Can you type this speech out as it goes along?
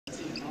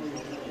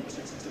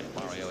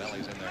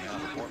Kelly's in there now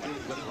for Portland.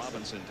 Cliff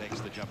Robinson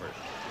takes the jumper.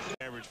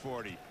 Average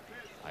 40.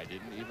 I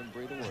didn't even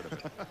breathe a word of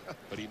it,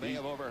 but he may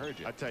have overheard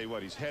you. I tell you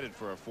what, he's headed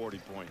for a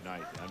 40-point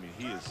night. I mean,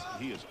 he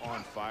is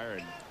on fire,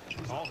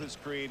 and all his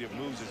creative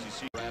moves, as you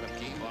see. Adam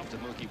Keefe off to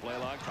Mookie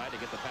Blaylock, tried to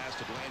get the pass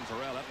to Dwayne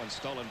Farrell. That one's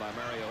stolen by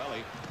Mario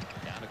Ellie.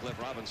 Down to Cliff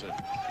Robinson.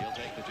 He'll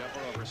take the jumper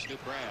over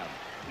Snoop Graham.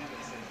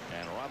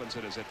 And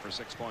Robinson is it for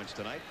 6 points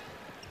tonight.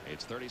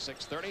 It's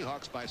 36-30,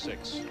 Hawks by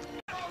 6.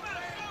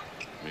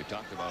 We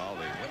talked about all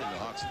the winning the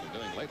Hawks have been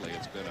doing lately.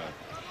 It's been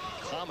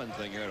a common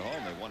thing here at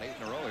home. They won 8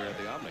 in a row here at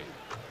the Omni.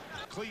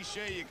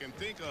 Cliche you can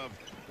think of.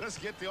 Let's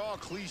get the all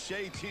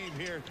cliche team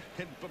here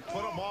and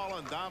put them all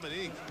on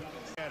Dominique.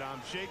 And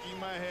I'm shaking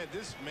my head.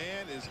 This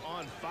man is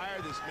on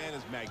fire. This man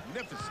is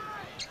magnificent.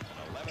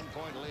 An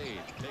 11-point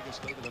lead.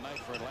 Biggest lead of the night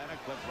for Atlanta.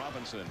 Cliff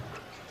Robinson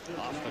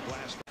off the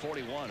glass for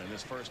 41 in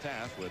this first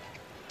half with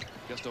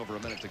just over a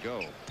minute to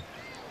go.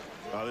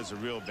 Oh, this is a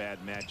real bad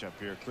matchup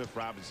here. Cliff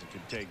Robinson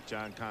can take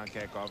John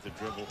Koncak off the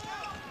dribble,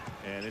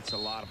 and it's a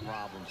lot of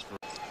problems for.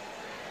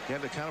 He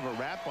had kind of a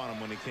rap on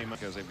him when he came up.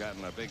 Because they've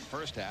gotten a big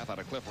first half out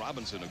of Cliff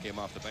Robinson, who came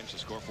off the bench to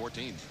score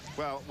 14.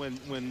 Well,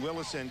 when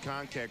Willis and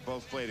Koncak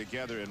both play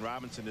together and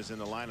Robinson is in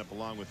the lineup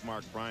along with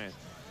Mark Bryant,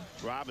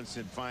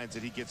 Robinson finds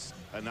that he gets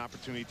an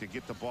opportunity to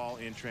get the ball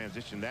in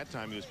transition. That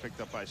time he was picked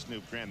up by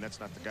Snoop Graham.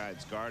 That's not the guy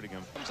that's guarding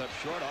him. Comes up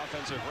short,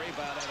 offensive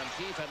rebound. Adam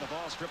Keefe had the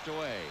ball stripped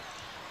away.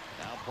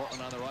 Now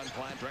Portland on the run.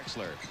 Clyde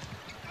Drexler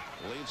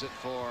leaves it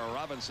for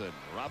Robinson.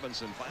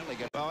 Robinson finally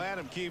gets. Well,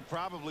 Adam Keefe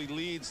probably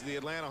leads the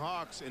Atlanta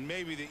Hawks and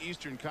maybe the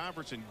Eastern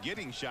Conference in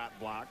getting shot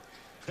blocked.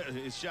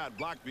 His shot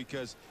blocked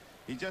because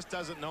he just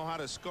doesn't know how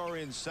to score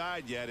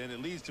inside yet, and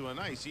it leads to a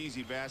nice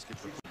easy basket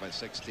for. By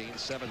 16,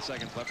 7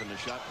 seconds left in the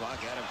shot clock.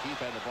 Adam Keefe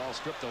had the ball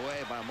stripped away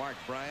by Mark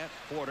Bryant.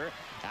 Porter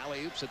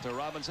alley-oops it to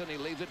Robinson. He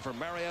leaves it for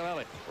Mario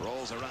Ellie.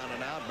 Rolls around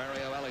and out.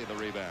 Mario Ellie the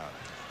rebound.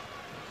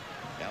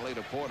 Ellie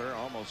to Porter,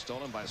 almost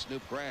stolen by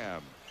Snoop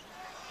Graham.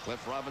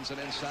 Cliff Robinson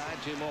inside,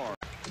 2 more.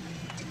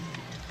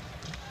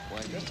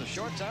 Well, just a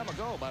short time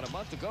ago, about a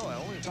month ago, I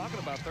only talking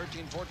about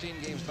 13, 14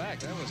 games back.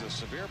 That was a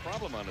severe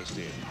problem on his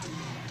team.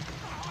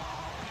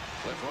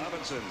 Cliff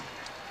Robinson.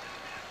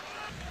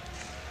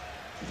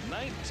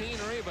 19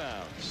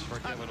 rebounds for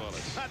Kevin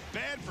Willis. Not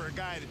bad for a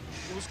guy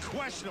that was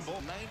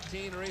questionable.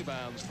 19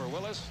 rebounds for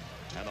Willis,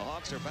 and the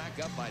Hawks are back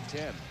up by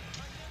 10.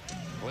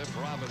 Cliff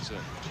Robinson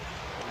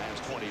has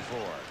 24.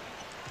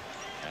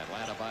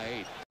 Atlanta by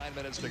 8. 9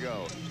 minutes to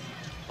go.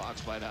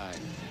 Hawks by 9.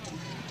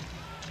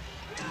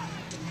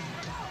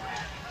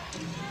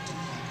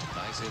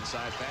 Nice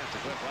inside pass to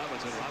Cliff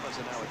Robinson.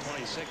 Robinson now at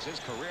 26. His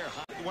career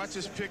high. Watch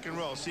this pick and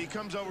roll. See, he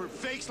comes over,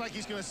 fakes like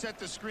he's going to set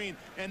the screen,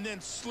 and then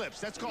slips.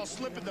 That's called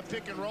slipping the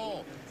pick and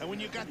roll. And when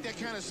you got that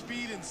kind of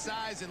speed and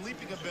size and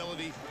leaping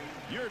ability,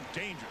 you're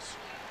dangerous.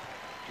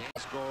 Can't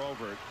score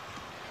over it.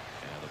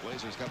 And the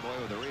Blazers come away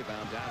with a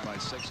rebound, down by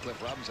 6.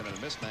 Cliff Robinson in a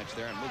mismatch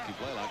there, and Mookie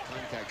Blaylock.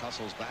 Koncak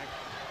hustles back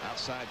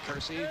outside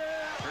Kersey.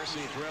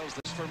 Kersey drills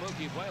this for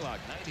Mookie Blaylock.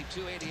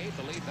 92-88,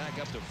 the lead back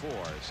up to 4.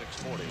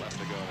 6:40 left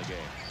to go in the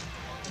game.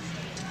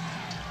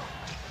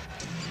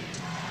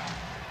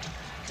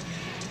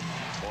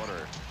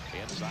 Porter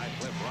inside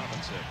Cliff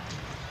Robinson,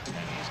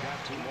 and he's got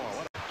 2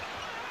 more.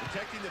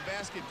 Protecting the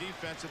basket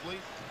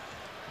defensively.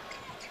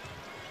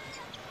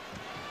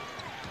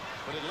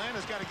 But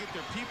Atlanta's got to get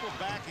their people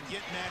back and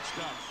get matched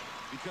up,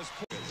 because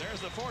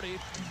there's the 40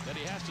 that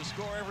he has to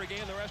score every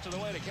game the rest of the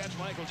way to catch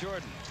Michael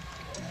Jordan.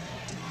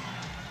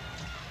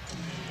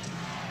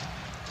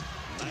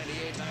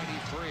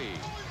 98-93.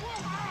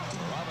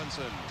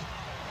 Robinson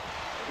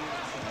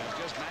has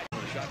just matched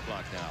the shot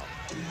clock now.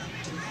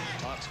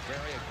 Hawks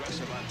very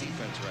aggressive on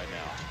defense right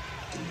now.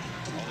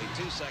 Only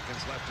 2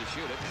 seconds left to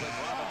shoot it. Cliff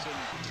Robinson,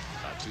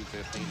 about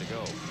 2:15 to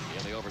go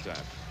in the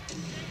overtime.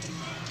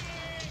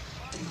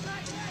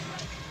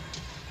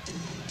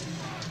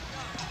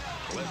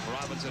 Cliff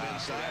Robinson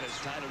inside has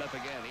tied it up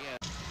again. He has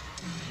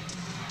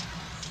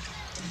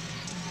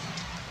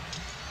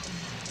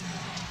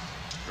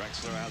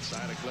Drexler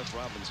outside of Cliff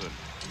Robinson.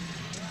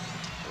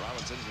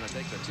 Robinson's going to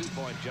take the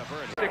 2-point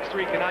jumper.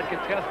 6'3" cannot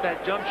contest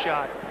that jump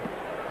shot.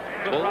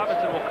 Cliff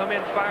Robinson will come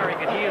in firing,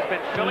 and he has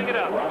been filling it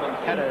up.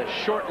 Had a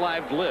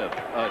short-lived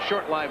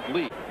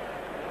lead.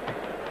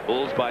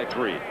 Bulls by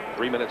 3.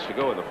 3 minutes to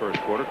go in the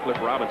first quarter. Cliff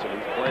Robinson,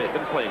 who's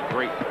been playing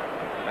great,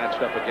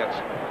 matched up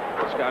against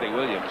Scotty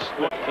Williams.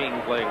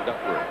 King playing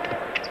Duckworth.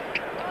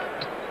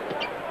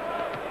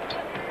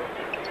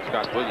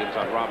 Scott Williams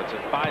on Robinson.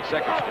 5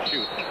 seconds to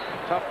shoot.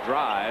 Tough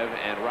drive,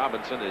 and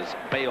Robinson is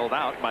bailed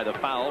out by the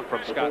foul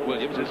from Scott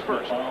Williams, his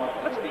first.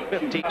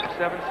 15,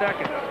 7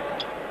 seconds.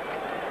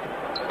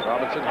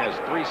 Robinson has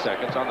 3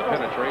 seconds on the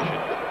penetration.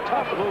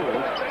 Tough move.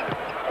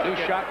 New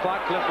shot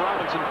clock. Cliff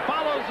Robinson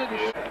follows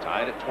it.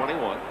 Tied at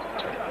 21.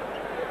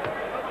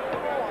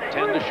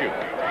 10 to shoot.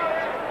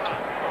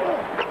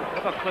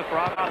 How about Cliff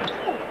Robinson?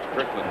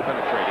 Strickland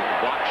penetrating.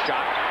 Block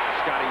shot.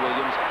 Scotty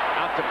Williams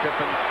out to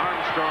Pippen.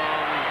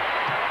 Armstrong.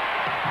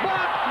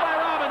 Blocked by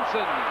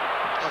Robinson.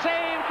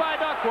 Saved by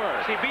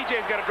Duckworth. See,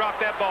 BJ's got to drop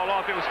that ball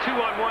off. It was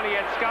 2-on-1. He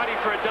had Scotty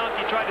for a dunk.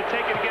 He tried to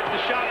take it against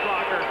the shot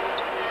blocker.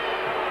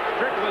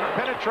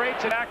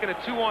 penetrates it back in a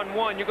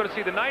 2-on-1. You're going to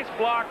see the nice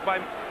block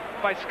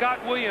by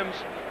Scott Williams.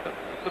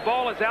 The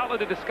ball is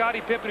outletted to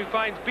Scottie Pippen, who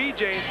finds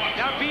BJ.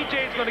 Now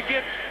BJ's going to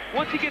get,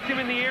 once he gets him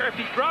in the air, if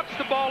he drops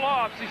the ball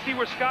off, so you see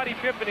where Scottie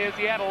Pippen is,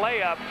 he had a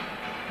layup.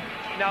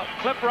 Now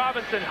Cliff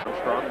Robinson.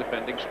 Strong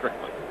defending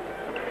Strickland.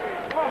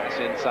 It's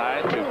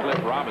inside to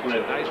Cliff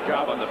Robinson. Nice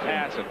job on the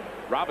pass, and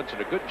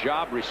Robinson a good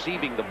job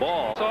receiving the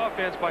ball.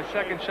 Offense by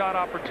second shot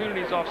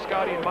opportunities off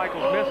Scottie and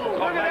Michael's misses.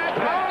 Look at that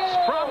pass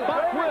from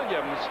Buck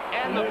Williams,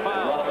 and the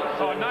foul.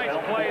 Oh, nice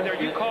play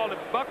there. You called it.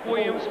 Buck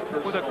Williams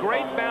with a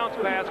great bounce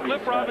pass.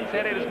 Cliff Robinson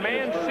had his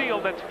man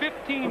sealed. That's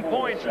 15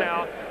 points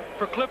now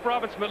for Cliff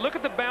Robinson. But look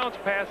at the bounce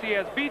pass. He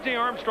has B.J.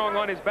 Armstrong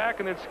on his back,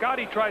 and then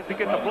Scottie tries to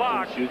get the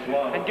block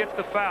and gets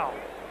the foul.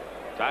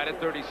 Tied at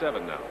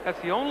 37 now.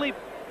 That's the only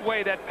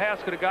way that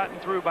pass could have gotten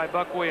through by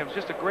Buck Williams.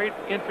 Just a great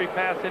entry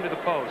pass into the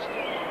post.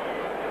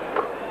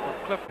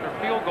 Cliff, their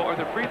field goal or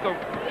their free throw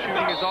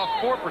shooting is off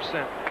 4%.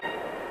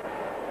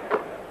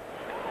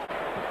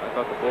 I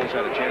thought the Bulls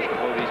had a chance to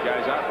blow these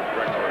guys out with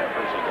Drexler and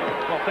Percy.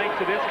 Well, thanks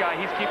to this guy,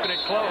 he's keeping it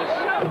close.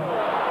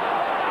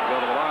 Go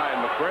to the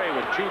line, McRae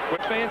with 2 quick.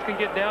 Fans can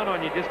get down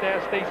on you. Just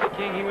ask Stacey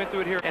King. He went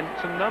through it here. And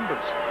some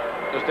numbers.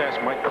 Just ask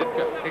Mike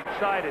Ditka.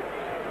 Excited.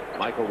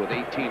 Michael with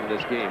 18 in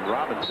this game.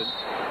 Robinson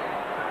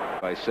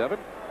by 7.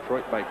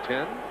 Detroit by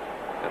 10.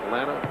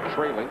 Atlanta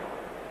trailing.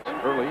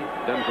 Early,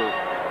 Denver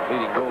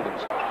leading Golden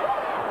State.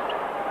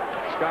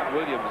 Scott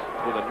Williams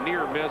with a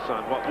near miss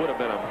on what would have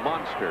been a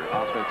monster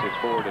offensive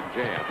board and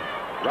jam.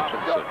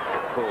 Robinson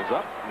pulls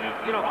up.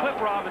 You know, Cliff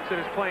Robinson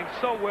is playing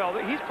so well.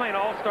 He's playing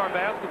all-star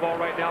basketball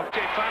right now.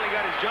 Jay finally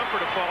got his jumper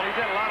to fall. He's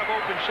had a lot of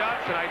open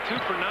shots tonight, 2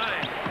 for 9.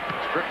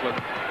 Strickland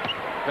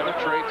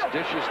penetrates,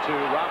 dishes to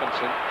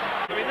Robinson.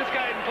 I mean, this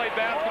guy hadn't played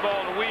basketball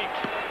in a week.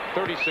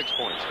 36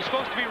 points. He's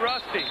supposed to be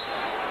rusty.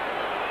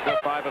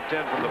 5 of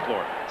 10 from the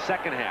floor.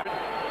 Second half.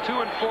 2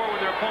 and 4 when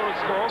their opponents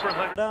score over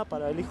 100.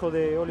 Para el hijo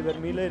de Oliver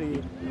Miller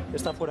y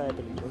está fuera de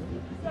peligro.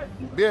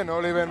 Bien,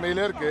 Oliver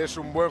Miller, que es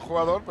un buen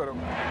jugador, pero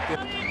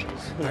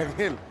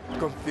Daniel,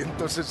 con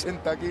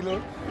 160 kilos,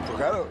 pues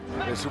claro,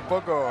 es un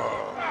poco,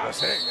 no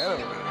sé, claro,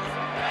 un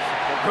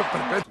poco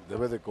perfecto.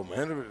 Debe de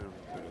comer de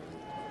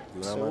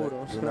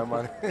una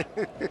manera.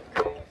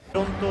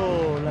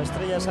 Pronto la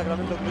estrella de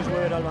Sacramento, Chris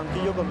Webber, al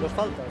banquillo con 2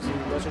 faltas y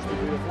lo ha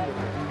sustituido.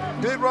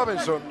 Cliff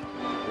Robinson.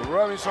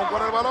 Robinson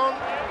con el balón.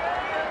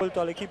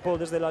 Vuelto al equipo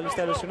desde la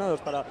lista de lesionados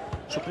para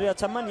suplir a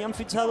Chapman y han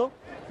fichado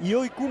y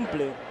hoy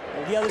cumple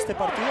el día de este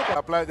partido.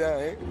 La playa,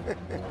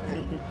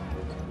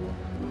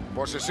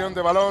 Posesión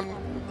de balón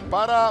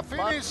para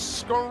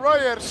Phoenix con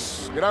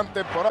Rogers. Gran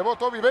temporada.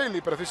 Votó Toby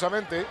Bailey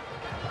precisamente.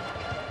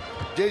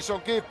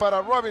 Jason Kidd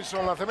para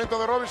Robinson. Lanzamiento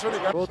de Robinson y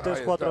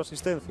botes, 4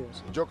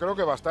 asistencias. Yo creo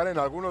que va a estar en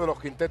alguno de los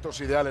quintetos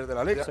ideales de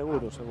la liga.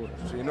 Seguro, seguro.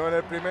 Si no en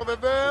el primero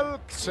desde él,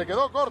 se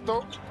quedó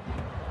corto.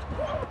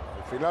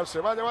 Al final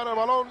se va a llevar el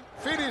balón.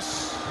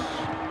 Phoenix.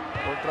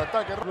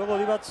 Contraataque. Luego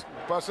Divac.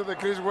 Pase de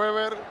Chris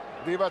Webber.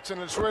 Divac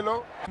en el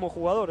suelo. Como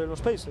jugador en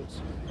los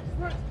Pacers.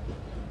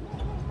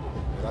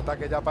 El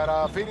ataque ya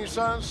para Phoenix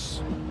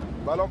Suns.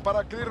 Balón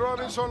para Cliff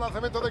Robinson.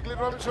 Lanzamiento de Cliff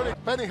Robinson y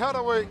Penny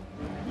Hardaway.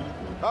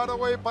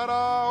 Hardaway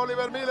para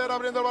Oliver Miller.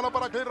 Abriendo el balón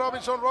para Cliff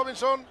Robinson.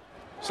 Robinson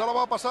se lo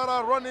va a pasar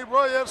a Ronnie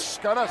Rogers.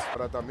 Canasta.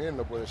 Ahora también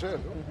no puede ser,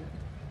 ¿no?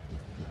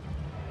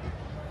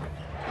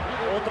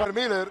 Otra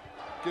Miller.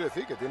 Quiere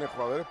decir que tiene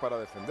jugadores para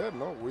defender,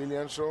 ¿no?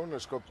 Williamson,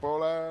 Scott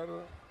Pollard,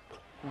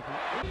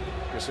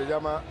 que se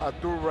llama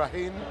Abdul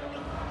Rahim,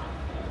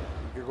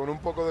 que con un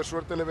poco de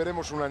suerte le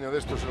veremos un año de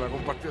estos en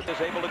algún partido.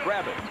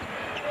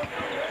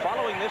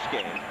 Following this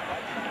game,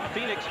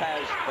 Phoenix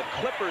has the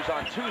Clippers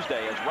on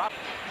Tuesday as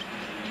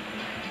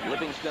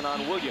Livingston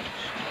on Williams.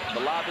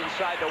 The lob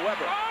inside to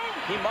Webber.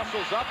 He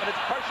muscles up and it's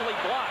partially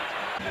blocked.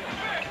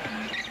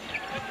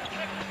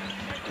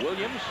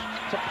 Williams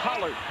to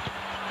Pollard.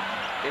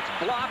 It's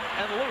blocked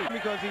and loose.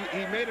 Because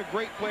he made a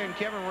great play and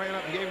Kevin ran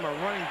up and gave him a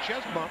running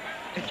chest bump.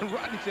 And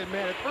Rodney said,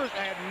 man, at first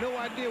I had no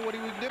idea what he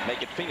was doing.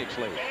 Make it Phoenix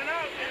lead.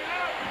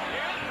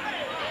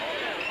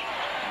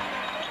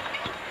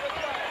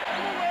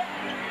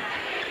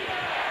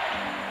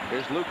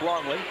 Here's Luke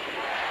Longley.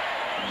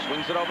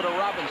 Swings it over to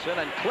Robinson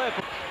and Cliff.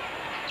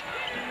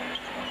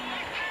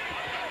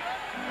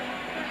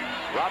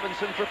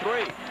 Robinson for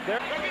 3.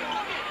 There.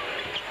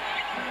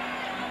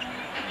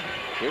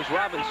 Here's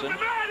Robinson.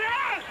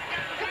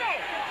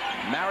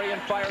 Marion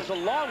fires a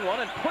long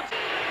one and puts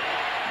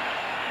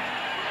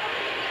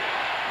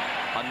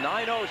a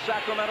 9-0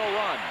 Sacramento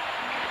run.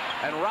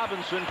 And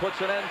Robinson puts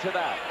an end to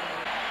that.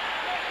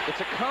 It's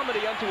a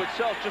comedy unto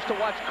itself just to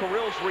watch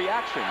Kirill's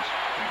reactions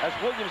as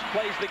Williams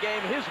plays the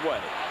game his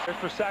way.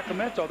 For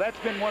Sacramento, that's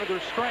been one of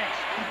their strengths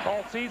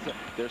all season.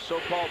 Their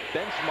so-called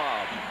bench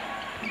mob.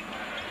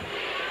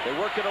 They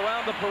work it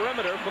around the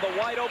perimeter for the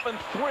wide open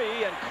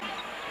 3, and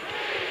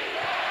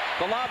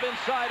the lob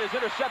inside is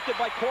intercepted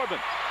by Corbin.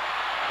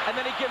 And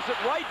then he gives it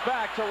right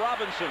back to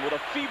Robinson with a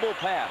feeble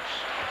pass.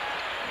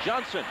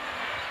 Johnson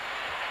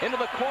into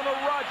the corner,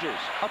 Rogers,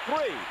 a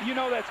 3. You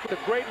know that's a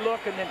great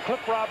look, and then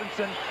Cliff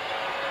Robinson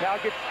now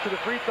gets to the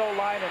free throw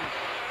line, and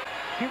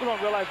People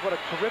don't realize what a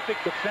terrific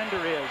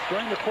defender is.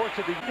 During the course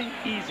of the thing,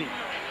 easy.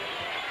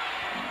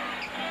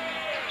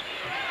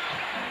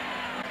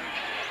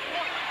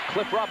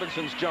 Cliff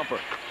Robinson's jumper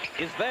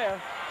is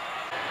there.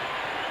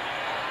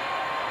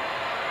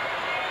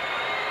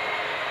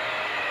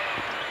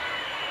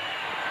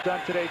 Done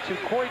today too.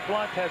 Corey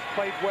Blunt has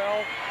played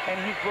well, and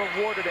he's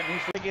rewarded him.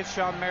 He's against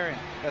Sean Marion.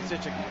 That's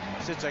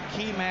such a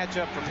key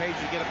matchup for Page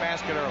to get a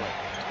basket early.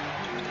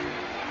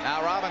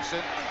 Now Robinson,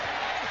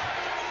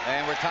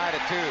 and we're tied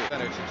at 2.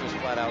 It just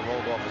flat out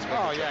rolled off his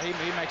fingertips. Oh yeah, he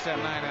makes that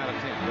 9 out of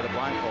 10 with a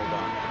blindfold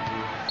on.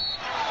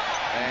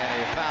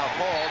 And a foul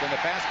called, and the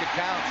basket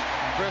counts.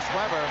 Chris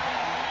Webber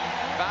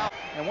foul.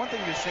 And one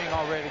thing you're seeing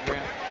already,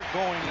 Grant,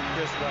 going to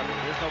Chris Webber.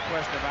 There's no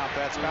question about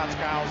that. Scott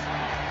Skiles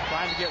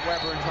trying to get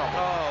Webber in trouble.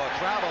 Oh, a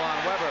travel on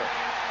Webber.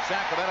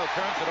 Sacramento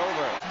turns it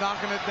over.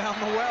 Knocking it down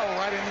the well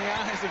right in the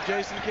eyes of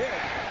Jason Kidd.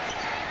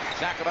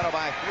 Sacramento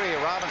by 3.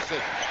 Robinson.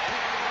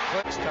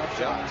 Clips tough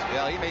shots.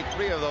 Yeah, he made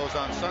 3 of those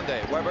on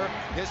Sunday. Webber,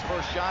 his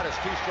first shot is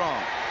too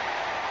strong.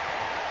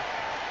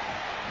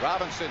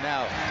 Robinson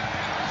now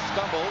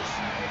stumbles.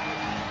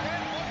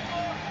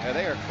 Yeah,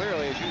 they are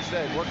clearly, as you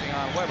said, working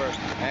on Webber,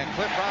 and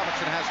Cliff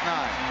Robinson has 9.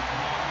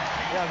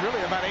 Yeah,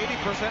 really about 80%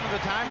 of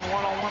the time,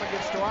 one-on-one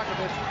against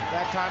Stojakovic,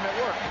 that time it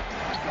worked.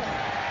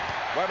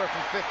 Webber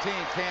from 15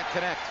 can't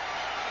connect.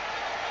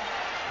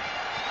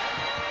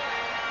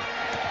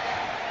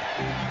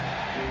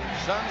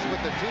 Suns with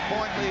the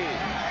 2-point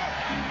lead.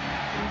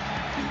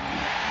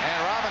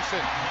 And Robinson,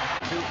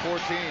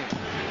 2-14.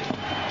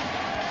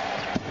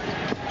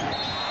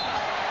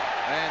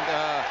 And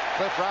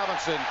Cliff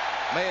Robinson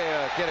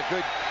may get a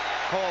good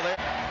call there.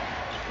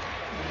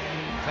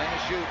 10 to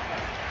shoot.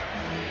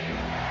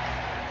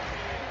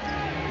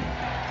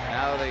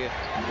 Now the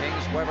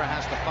Kings, Webber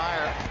has to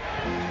fire.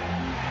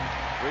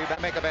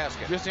 Rebound, make a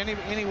basket. Just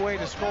any way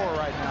to score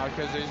right now,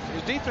 because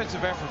his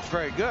defensive effort's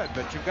very good,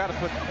 but you've got to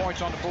put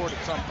points on the board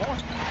at some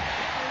point.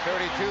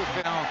 32.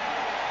 Now,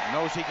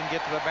 knows he can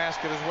get to the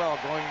basket as well,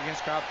 going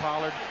against Scott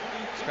Pollard.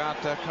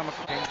 Scott coming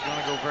is going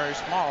to go very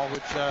small,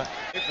 which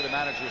for the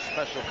manager's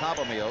special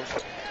combo meals.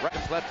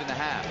 Records left in the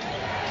half.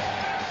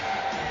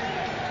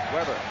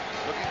 Webber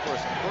looking for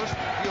his first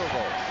field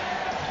goal.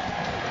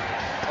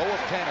 0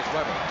 of 10 is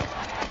Webber.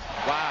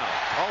 Wow.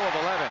 0 of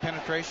 11.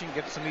 Penetration,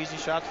 gets some easy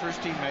shots for his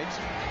teammates.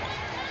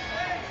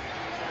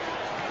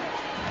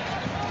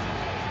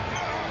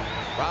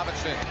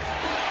 Robinson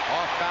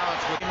off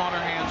balance with him on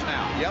her hands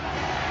now. Yep.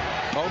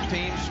 Both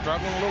teams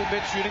struggling a little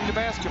bit shooting the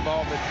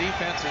basketball, but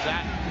defense is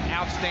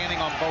outstanding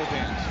on both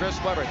ends. Chris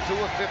Webber, 2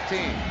 of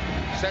 15.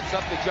 Sets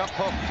up the jump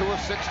hook, 2 of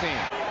 16.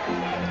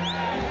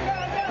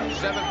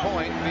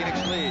 7-point Phoenix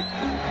lead.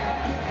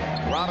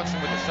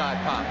 Robinson with the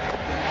side pop.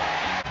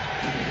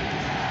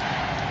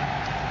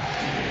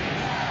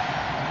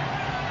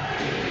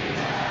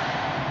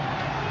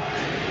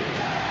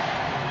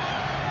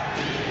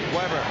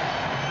 Webber,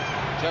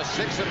 just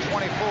 6 of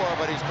 24,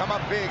 but he's come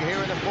up big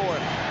here in the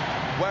 4th.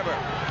 Webber.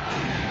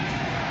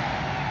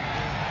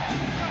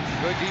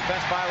 Good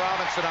defense by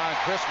Robinson on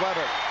Chris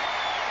Webber.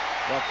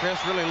 Well, Chris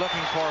really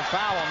looking for a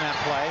foul on that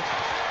play.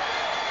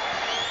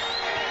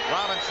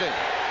 Robinson,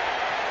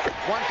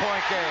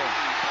 1-point game.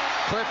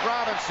 Cliff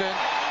Robinson,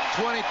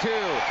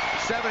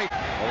 22-70.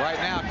 Well, right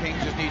now,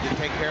 Kings just need to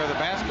take care of the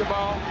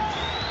basketball,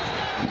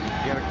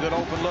 get a good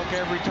open look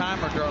every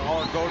time, or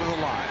go to the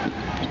line.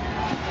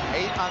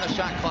 8 on the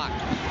shot clock.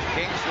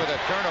 Kings with a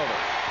turnover.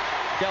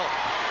 Delt,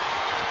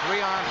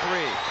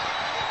 3-on-3.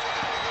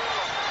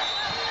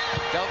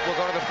 Delt will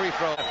go to the free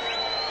throw.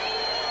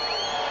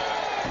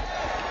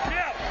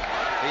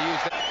 He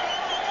used it.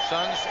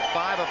 Suns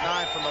 5 of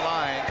 9 from the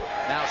line.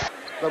 Now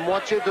la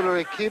moitié de leur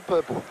équipe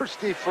pour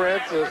Steve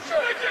Francis.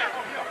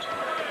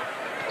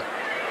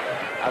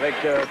 Avec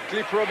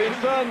Cliff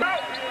Robinson.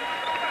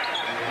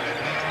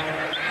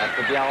 Un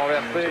peu bien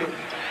renversé.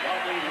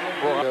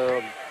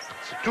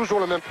 C'est toujours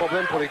le même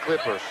problème pour les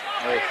Clippers.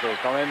 Oui, c'est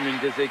quand même une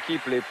des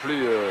équipes les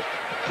plus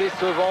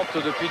décevantes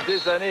depuis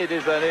des années et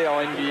des années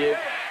en NBA.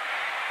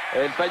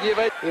 Et le panier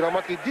va être... Il a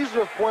marqué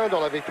 19 points dans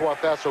la victoire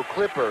face aux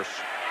Clippers.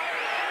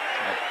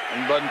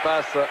 Une bonne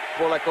passe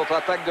pour la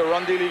contre-attaque de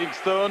Randy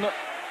Livingston.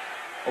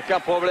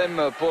 Aucun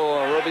problème pour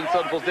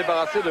Robinson pour se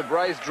débarrasser de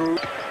Bryce Drew.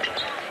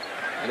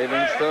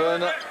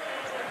 Livingston,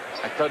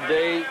 à Todd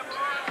Day.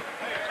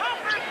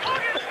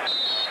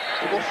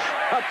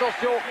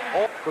 Attention,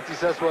 quand il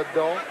s'assoit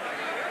dedans.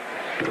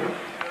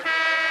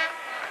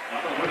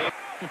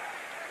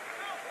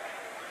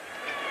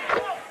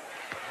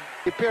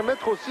 Et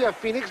permettre aussi à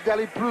Phoenix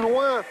d'aller plus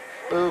loin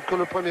que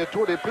le premier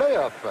tour des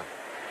playoffs.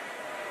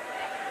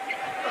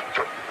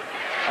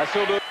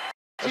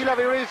 S'il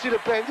avait réussi le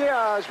panier,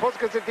 je pense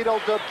que c'était dans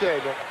le top 10.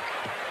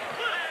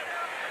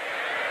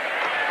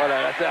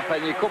 Voilà, là c'est un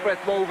panier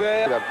complètement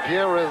ouvert. Il a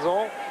bien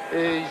raison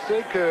et il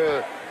sait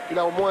qu'il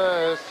a au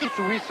moins 6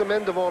 ou 8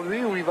 semaines devant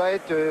lui où il va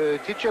être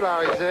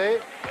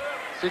titularisé.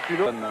 C'est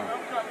une autre.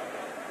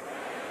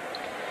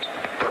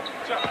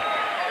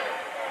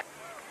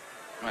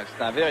 Ouais,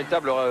 c'est un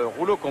véritable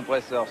rouleau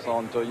compresseur,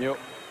 San Antonio.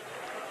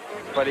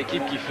 C'est pas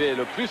l'équipe qui fait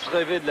le plus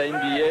rêver de la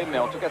NBA, mais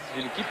en tout cas, c'est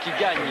une équipe qui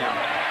gagne.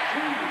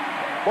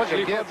 Moi,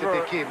 j'aime bien cette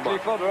équipe.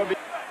 Clifford Robinson.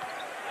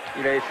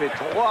 Il avait fait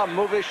 3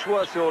 mauvais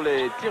choix sur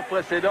les tirs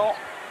précédents.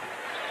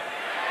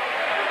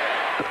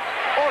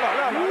 Oh là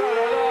là là là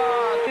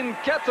là là!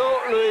 Cato,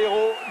 le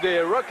héros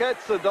des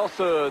Rockets dans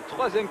ce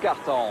troisième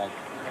quart-temps.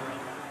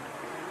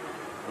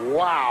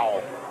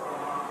 Wow!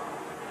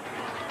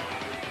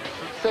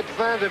 Cette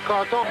fin de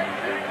carton.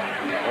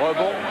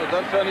 Rebond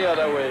d'Anthony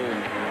Hardaway.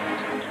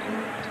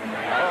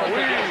 Ah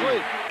oui,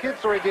 oui.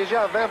 Kids serait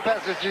déjà à 20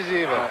 passes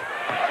décisives.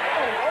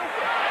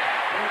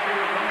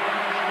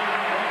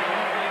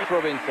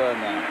 Robinson.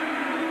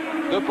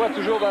 2 points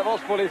toujours d'avance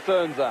pour les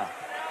Suns.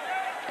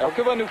 Alors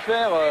que va nous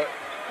faire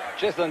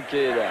Jason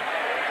Kidd?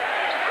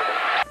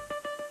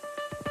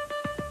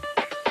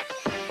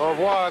 On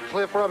voit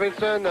Cliff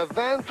Robinson,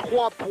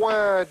 23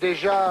 points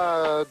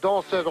déjà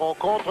dans cette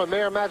rencontre.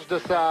 Meilleur match de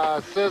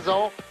sa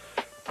saison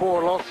pour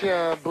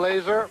l'ancien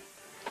Blazer.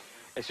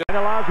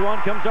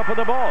 Olajuwon comes up with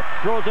the ball,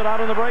 throws it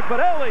out in the break, but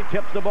Ellie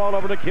tips the ball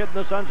over to Kidd, and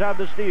the Suns have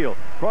the steal.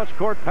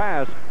 Cross-court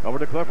pass over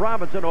to Cliff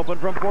Robinson, open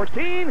from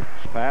 14.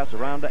 Pass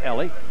around to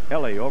Ellie.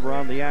 Ellie over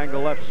on the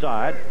angle left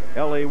side.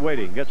 Ellie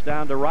waiting, gets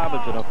down to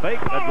Robinson. A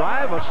fake, a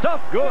drive, a stuff,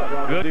 good.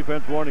 Good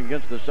defense warning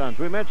against the Suns.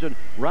 We mentioned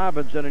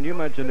Robinson, and you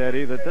mentioned,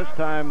 Eddie, that this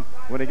time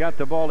when he got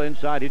the ball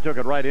inside, he took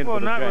it right in for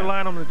the not jam.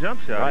 relying on the jump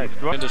shot. Right.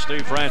 Into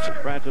Steve Francis.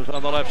 Francis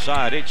on the left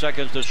side, 8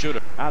 seconds to shoot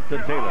it. Out to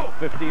Taylor,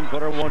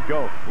 15-footer won't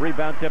go.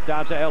 Rebound tipped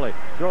out to Ellie.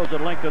 Throws it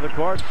length to the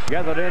court,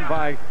 gathered in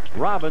by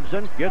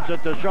Robinson, gets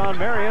it to Sean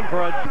Marion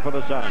for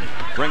the Suns.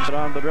 Brings it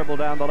on the dribble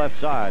down the left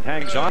side,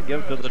 hangs on,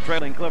 gives to the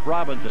trailing Cliff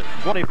Robinson.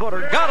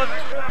 20-footer, got it!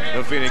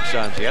 The Phoenix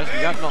Suns, he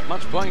hasn't got not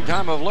much playing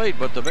time of late,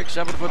 but the big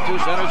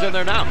 7'2" center's in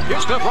there now.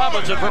 Here's Cliff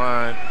Robinson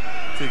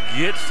to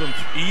get some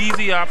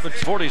easy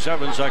opportunities.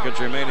 47 seconds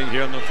remaining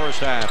here in the first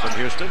half in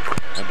Houston.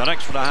 And the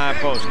next for the high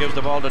post. Gives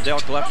the ball to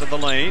Delk left of the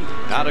lane.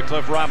 Now to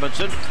Cliff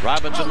Robinson.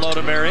 Robinson low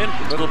to Marion.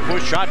 Little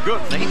push shot. Good.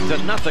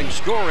 8-0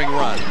 scoring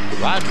run.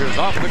 Rogers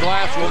off the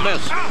glass will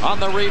miss. On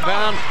the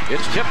rebound.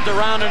 It's tipped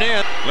around and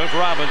in. Cliff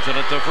Robinson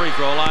at the free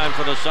throw line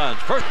for the Suns.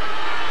 First.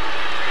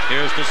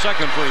 Here's the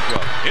second free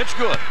throw. It's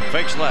good.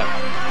 Fakes left.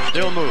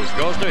 Still moves.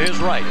 Goes to his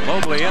right.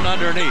 Mobley in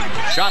underneath.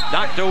 Shot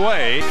knocked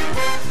away.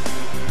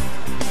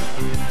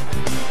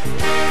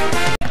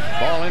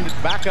 Ball ended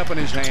back up in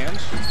his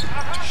hands.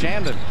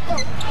 Shandon.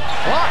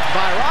 Blocked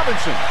by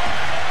Robinson.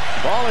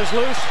 Ball is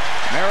loose.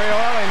 Mario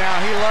Ellie now.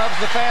 He loves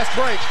the fast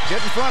break.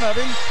 Get in front of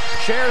him.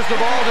 Shares the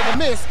ball to the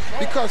miss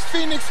because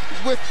Phoenix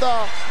with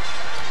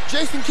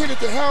Jason Kidd at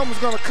the helm is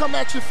going to come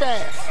at you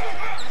fast.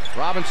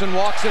 Robinson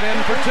walks it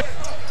in for 2.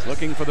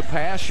 Looking for the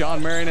pass.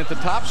 Sean Marion at the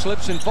top.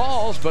 Slips and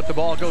falls, but the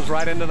ball goes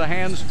right into the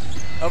hands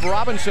of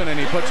Robinson, and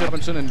he puts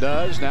Robinson and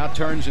does. Now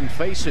turns and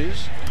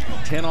faces.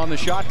 10 on the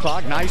shot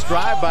clock. Nice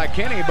drive by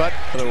Kenny, but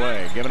the other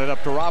way. Giving it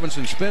up to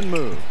Robinson. Spin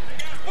move.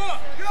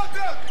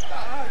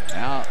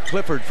 Now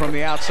Clifford from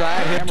the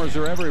outside. Hammers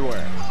are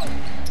everywhere.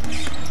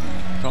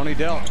 Tony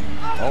Delk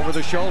over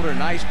the shoulder.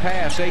 Nice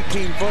pass.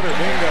 18-footer.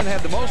 Bingo.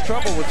 Had the most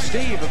trouble with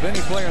Steve of any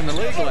player in the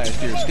league last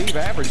year. Steve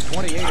averaged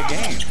 28 a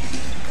game.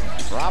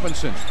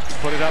 Robinson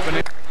put it up and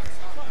in.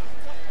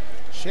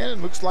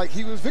 Shannon looks like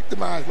he was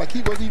victimized, like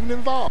he wasn't even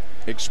involved.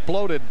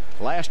 Exploded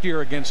last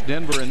year against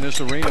Denver in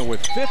this arena with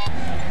 50.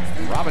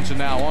 Robinson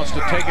now wants to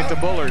take it to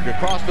Bullard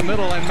across the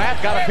middle, and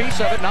Matt got a piece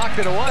of it, knocked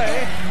it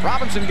away.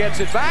 Robinson gets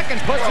it back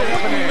and puts it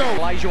up and in.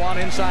 Olajuwon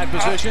inside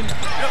position. Did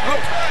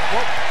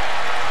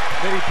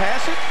he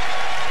pass it?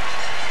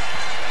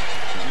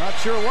 I'm not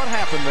sure what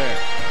happened there.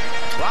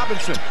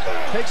 Robinson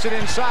takes it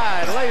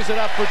inside, lays it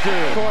up for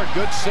 2.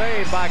 Good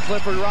save by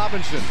Clifford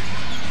Robinson.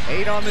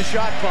 8 on the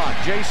shot clock.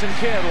 Jason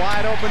Kidd,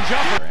 wide open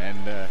jumper.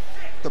 And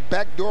the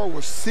back door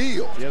was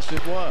sealed. Yes,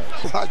 it was.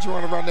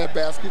 Olajuwon around that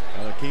basket.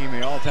 Hakeem,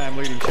 the all-time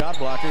leading shot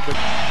blocker, but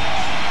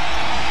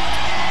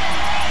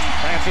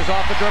Francis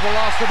off the dribble,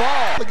 lost the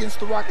ball. Against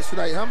the Rockets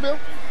tonight, huh, Bill?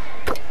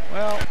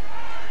 Well,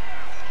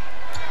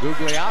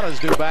 Gugliotta's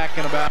due back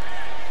in about.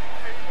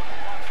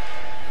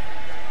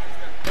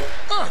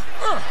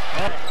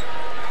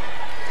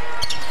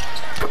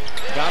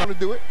 Got him to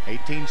do it.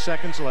 18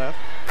 seconds left.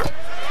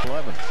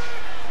 11.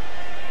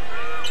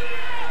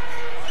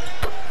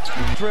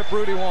 Trip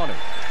Rudy wanted.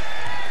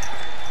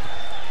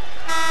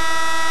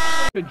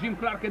 Jim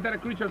Clark e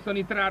Derek Richardson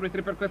i 3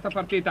 arbitri per questa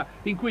partita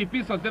in cui i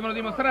Pistons devono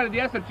dimostrare di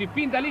esserci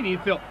fin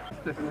dall'inizio.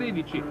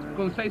 16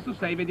 con 6 su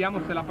 6,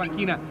 vediamo se la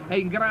panchina è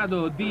in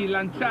grado di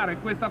lanciare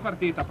questa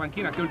partita,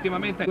 panchina che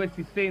ultimamente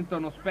si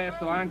sentono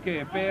spesso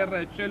anche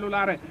per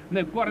cellulare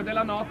nel cuore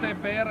della notte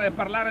per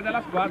parlare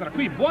della squadra.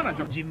 Qui buona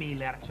giocata Jim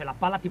Miller, cioè la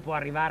palla ti può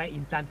arrivare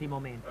in tanti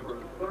momenti.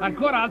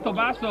 Ancora alto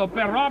basso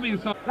per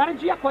Robinson. La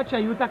regia qua ci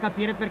aiuta a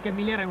capire perché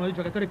Miller è uno dei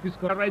giocatori più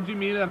scorsi. Reggie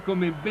Miller,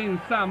 come ben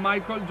sa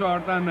Michael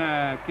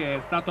Jordan, che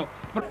è stato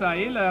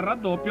il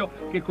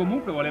raddoppio, che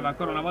comunque voleva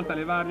ancora una volta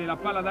levargli la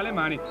palla dalle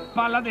mani.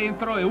 Palla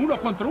dentro e 1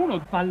 contro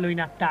 1. Fallo in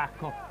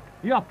attacco.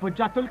 Io ho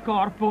appoggiato il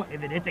corpo e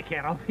vedete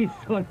che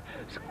Robinson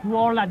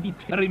scuola di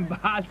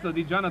rimbalzo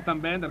di Jonathan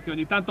Bender che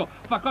ogni tanto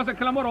fa cose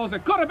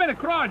clamorose. Corre bene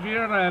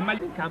Crozier, ma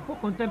in campo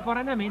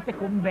contemporaneamente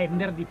con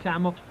Bender,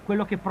 diciamo,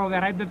 quello che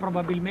proverebbe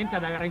probabilmente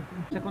ad avere in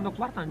secondo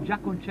quarto. Hanno già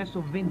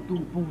concesso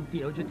 21 punti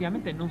e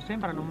oggettivamente non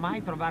sembrano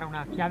mai trovare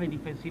una chiave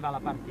difensiva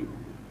alla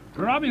partita.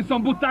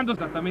 Robinson buttando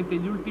esattamente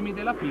gli ultimi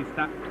della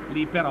pista,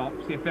 lì però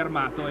si è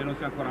fermato e non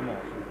si è ancora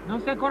mosso. Non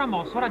si è ancora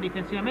mosso, ora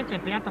difensivamente è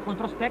impegnato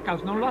contro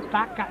Stackhouse, non lo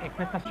attacca e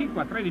questa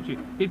 5-13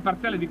 il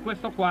parziale di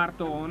questo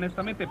quarto,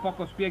 onestamente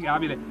poco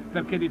spiegabile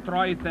perché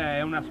Detroit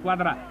è una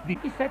squadra di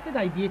 7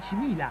 dai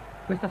 10.000,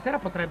 questa sera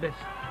potrebbe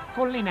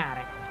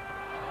sfollinare.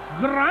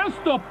 Gran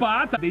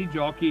stoppata dei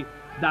giochi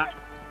da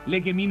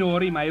leghe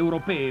minori ma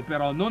europee,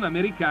 però non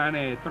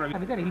americane. A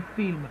vedere il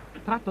film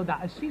tratto da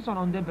Season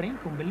on the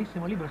Brink, un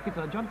bellissimo libro scritto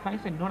da John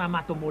Feinstein, non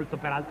amato molto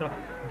peraltro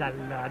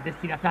dal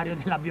destinatario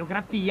della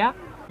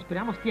biografia.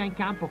 Speriamo stia in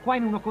campo qua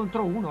in 1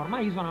 contro 1,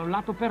 ormai Ison ha un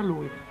lato per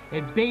lui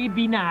e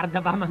Baby Nard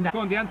va a mandare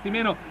secondi, anzi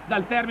meno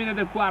dal termine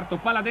del quarto,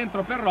 palla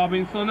dentro per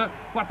Robinson,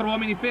 4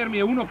 uomini fermi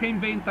e uno che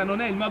inventa,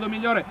 non è il modo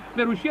migliore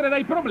per uscire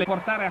dai problemi,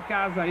 portare a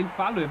casa il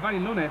fallo e va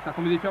in lunetta,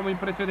 come dicevamo in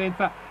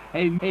precedenza. È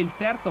il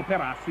terzo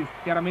per assist,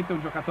 chiaramente un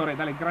giocatore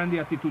dalle grandi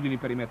attitudini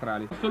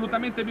perimetrali.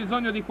 Assolutamente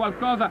bisogno di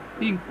qualcosa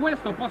in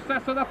questo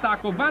possesso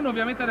d'attacco. Vanno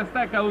ovviamente da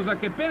Stackhouse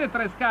che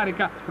penetra e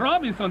scarica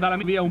Robinson dalla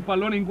via, un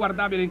pallone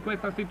inguardabile in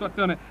questa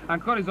situazione.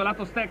 Ancora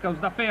isolato Stackhouse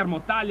da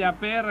fermo, taglia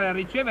per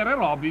ricevere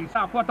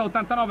Robinson a quota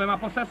 89 ma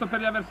possesso per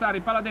gli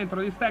avversari, palla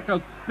dentro di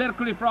Stackhouse per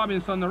Cliff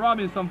Robinson.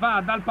 Robinson va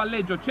dal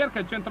palleggio, cerca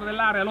il centro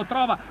dell'area, lo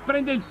trova,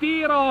 prende il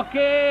tiro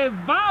che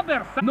va a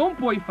versare. Non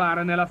puoi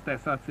fare nella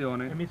stessa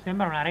azione. Mi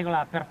sembra una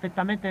regola perfettamente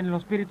nello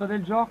spirito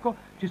del gioco.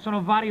 Ci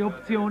sono varie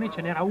opzioni,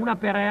 ce n'era una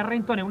per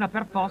Harrington e una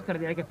per Foster,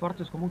 direi che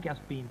Fortes comunque ha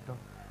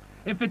spinto.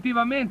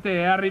 Effettivamente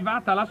è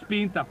arrivata la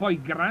spinta,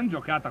 poi gran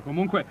giocata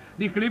comunque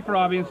di Cliff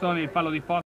Robinson, il fallo di Foster